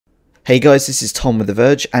Hey guys, this is Tom with The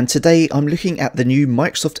Verge, and today I'm looking at the new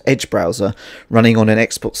Microsoft Edge browser running on an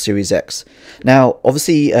Xbox Series X. Now,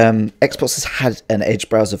 obviously, Xbox has had an Edge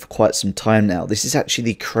browser for quite some time now. This is actually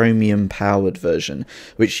the Chromium-powered version,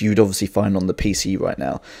 which you'd obviously find on the PC right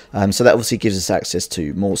now. So that obviously gives us access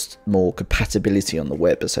to more compatibility on the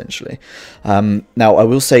web, essentially. Now, I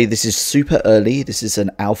will say this is super early. This is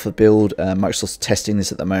an alpha build. Microsoft's testing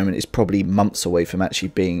this at the moment. It's probably months away from actually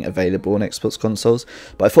being available on Xbox consoles,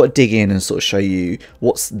 but I thought I'd dig in and sort of show you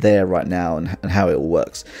what's there right now and how it all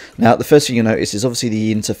works. Now, the first thing you'll notice is obviously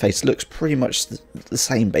the interface looks pretty much the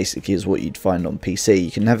same basically as what you'd find on PC. You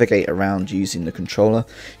can navigate around using the controller.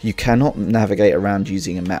 You cannot navigate around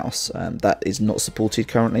using a mouse. That is not supported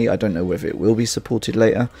currently. I don't know whether it will be supported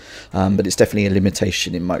later, but it's definitely a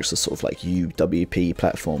limitation in Microsoft's sort of like UWP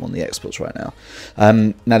platform on the Xbox right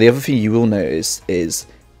now. Now, the other thing you will notice is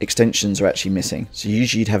extensions are actually missing. So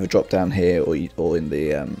usually you'd have a drop down here or in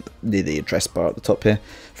the near the address bar at the top here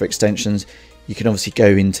for extensions. You can obviously go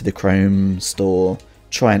into the Chrome store,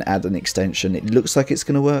 try and add an extension. It looks like it's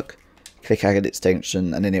going to work. Click add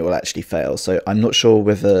extension and then it will actually fail. So I'm not sure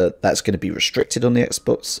whether that's going to be restricted on the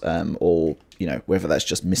Xbox or whether that's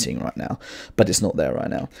just missing right now, but it's not there right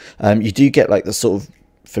now. You do get like the sort of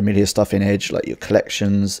familiar stuff in Edge, like your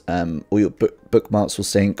collections, all your bookmarks will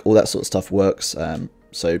sync, all that sort of stuff works.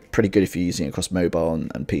 So pretty good if you're using it across mobile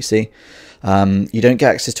and PC. You don't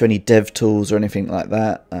get access to any dev tools or anything like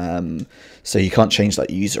that. So you can't change like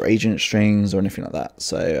user agent strings or anything like that.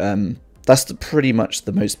 So that's pretty much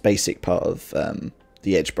the most basic part of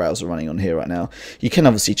the Edge browser running on here right now. You can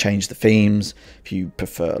obviously change the themes. If you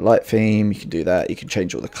prefer a light theme, you can do that. You can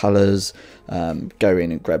change all the colors, go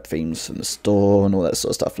in and grab themes from the store and all that sort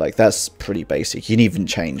of stuff. Like, that's pretty basic. You can even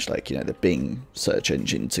change like the Bing search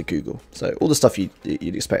engine to Google. So all the stuff you'd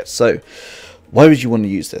expect. So why would you want to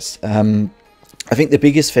use this? I think the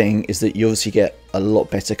biggest thing is that you obviously get a lot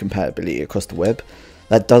better compatibility across the web.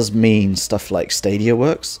 That does mean stuff like Stadia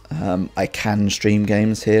works. I can stream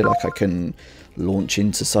games here, like I can launch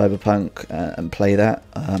into Cyberpunk and play that.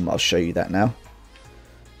 I'll show you that now.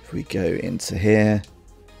 If we go into here,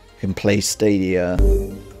 you can play Stadia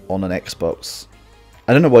on an Xbox.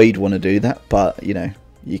 I don't know why you'd want to do that, but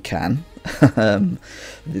you can.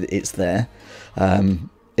 It's there.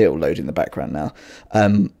 It'll load in the background now.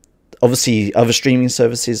 Obviously, other streaming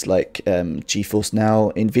services like GeForce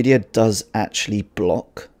Now, Nvidia does actually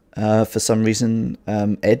block for some reason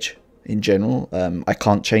Edge in general. I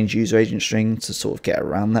can't change user agent string to sort of get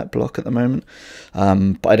around that block at the moment,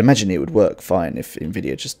 but I'd imagine it would work fine if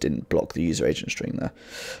Nvidia just didn't block the user agent string there.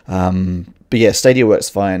 But yeah, Stadia works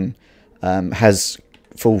fine. Has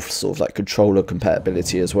full sort of like controller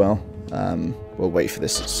compatibility as well. We'll wait for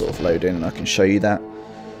this to sort of load in and I can show you that.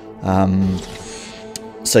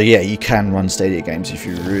 So yeah, you can run Stadia games if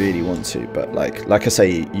you really want to, but like I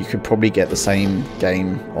say, you could probably get the same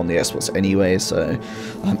game on the Xbox anyway. So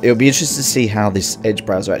it'll be interesting to see how this Edge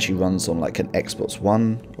browser actually runs on like an Xbox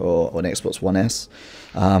One or an Xbox One S,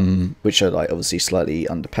 which are like obviously slightly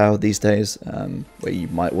underpowered these days, where you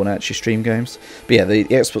might want to actually stream games. But yeah, the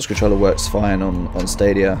Xbox controller works fine on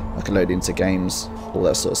Stadia. I can load into games, all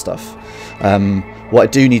that sort of stuff. What I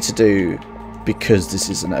do need to do, because this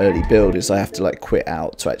is an early build, is I have to like quit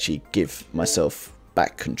out to actually give myself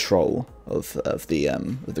back control of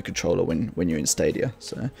the controller when you're in Stadia.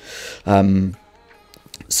 So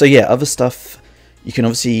yeah, other stuff, you can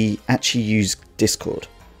obviously actually use Discord.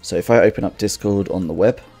 So if I open up Discord on the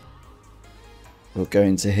web, we'll go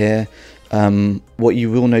into here. What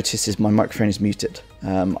you will notice is my microphone is muted.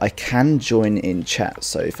 I can join in chat.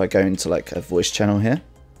 So if I go into like a voice channel here,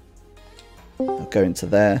 I'll go into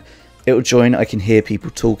there. It'll join, I can hear people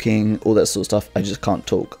talking, all that sort of stuff. I just can't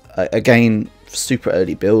talk. Again, super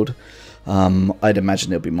early build. I'd imagine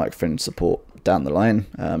there'll be microphone support down the line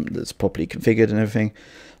that's properly configured and everything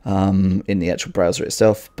in the actual browser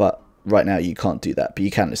itself. But right now you can't do that, but you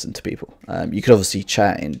can listen to people. You could obviously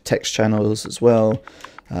chat in text channels as well,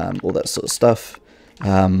 all that sort of stuff.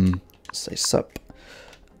 Say sup.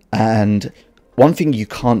 And one thing you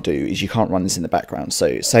can't do is you can't run this in the background.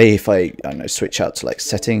 So say if I don't know, switch out to like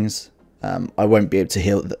settings, I won't be able to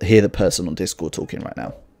hear the person on Discord talking right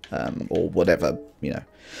now, or whatever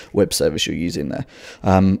web service you're using there.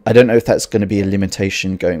 I don't know if that's going to be a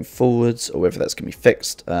limitation going forwards or whether that's going to be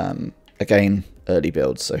fixed. Again, early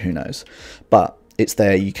build, so who knows? But it's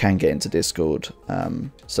there. You can get into Discord,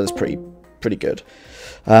 so that's pretty good.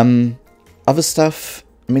 Other stuff.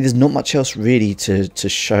 I mean, there's not much else really to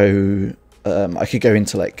show. I could go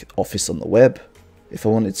into like Office on the web if I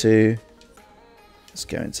wanted to. Let's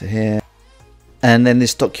go into here. And then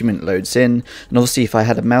this document loads in, and obviously if I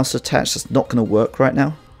had a mouse attached, that's not going to work right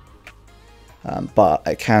now. but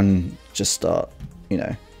I can just start, you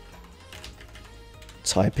know,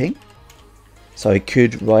 typing. So I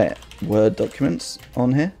could write Word documents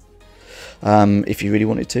on here if you really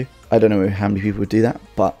wanted to. I don't know how many people would do that,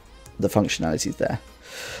 but the functionality is there.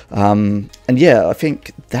 And yeah, I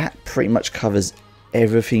think that pretty much covers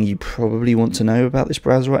everything you probably want to know about this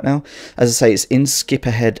browser right now. As I say, it's in skip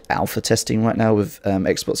ahead alpha testing right now with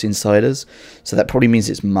Xbox insiders, so that probably means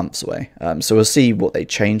it's months away. So we'll see what they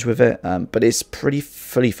change with it, but it's pretty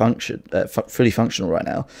fully functional right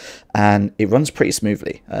now, and it runs pretty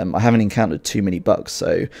smoothly. I haven't encountered too many bugs,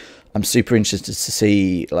 so I'm super interested to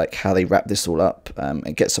see like how they wrap this all up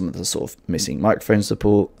and get some of the sort of missing microphone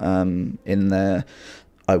support in there.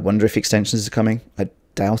 I wonder if extensions are coming. I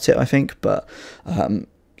doubt it, I think, but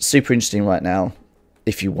super interesting right now.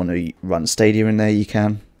 If you want to run Stadia in there, you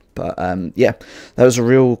can. But yeah, that was a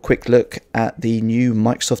real quick look at the new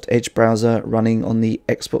Microsoft Edge browser running on the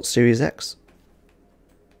Xbox Series X.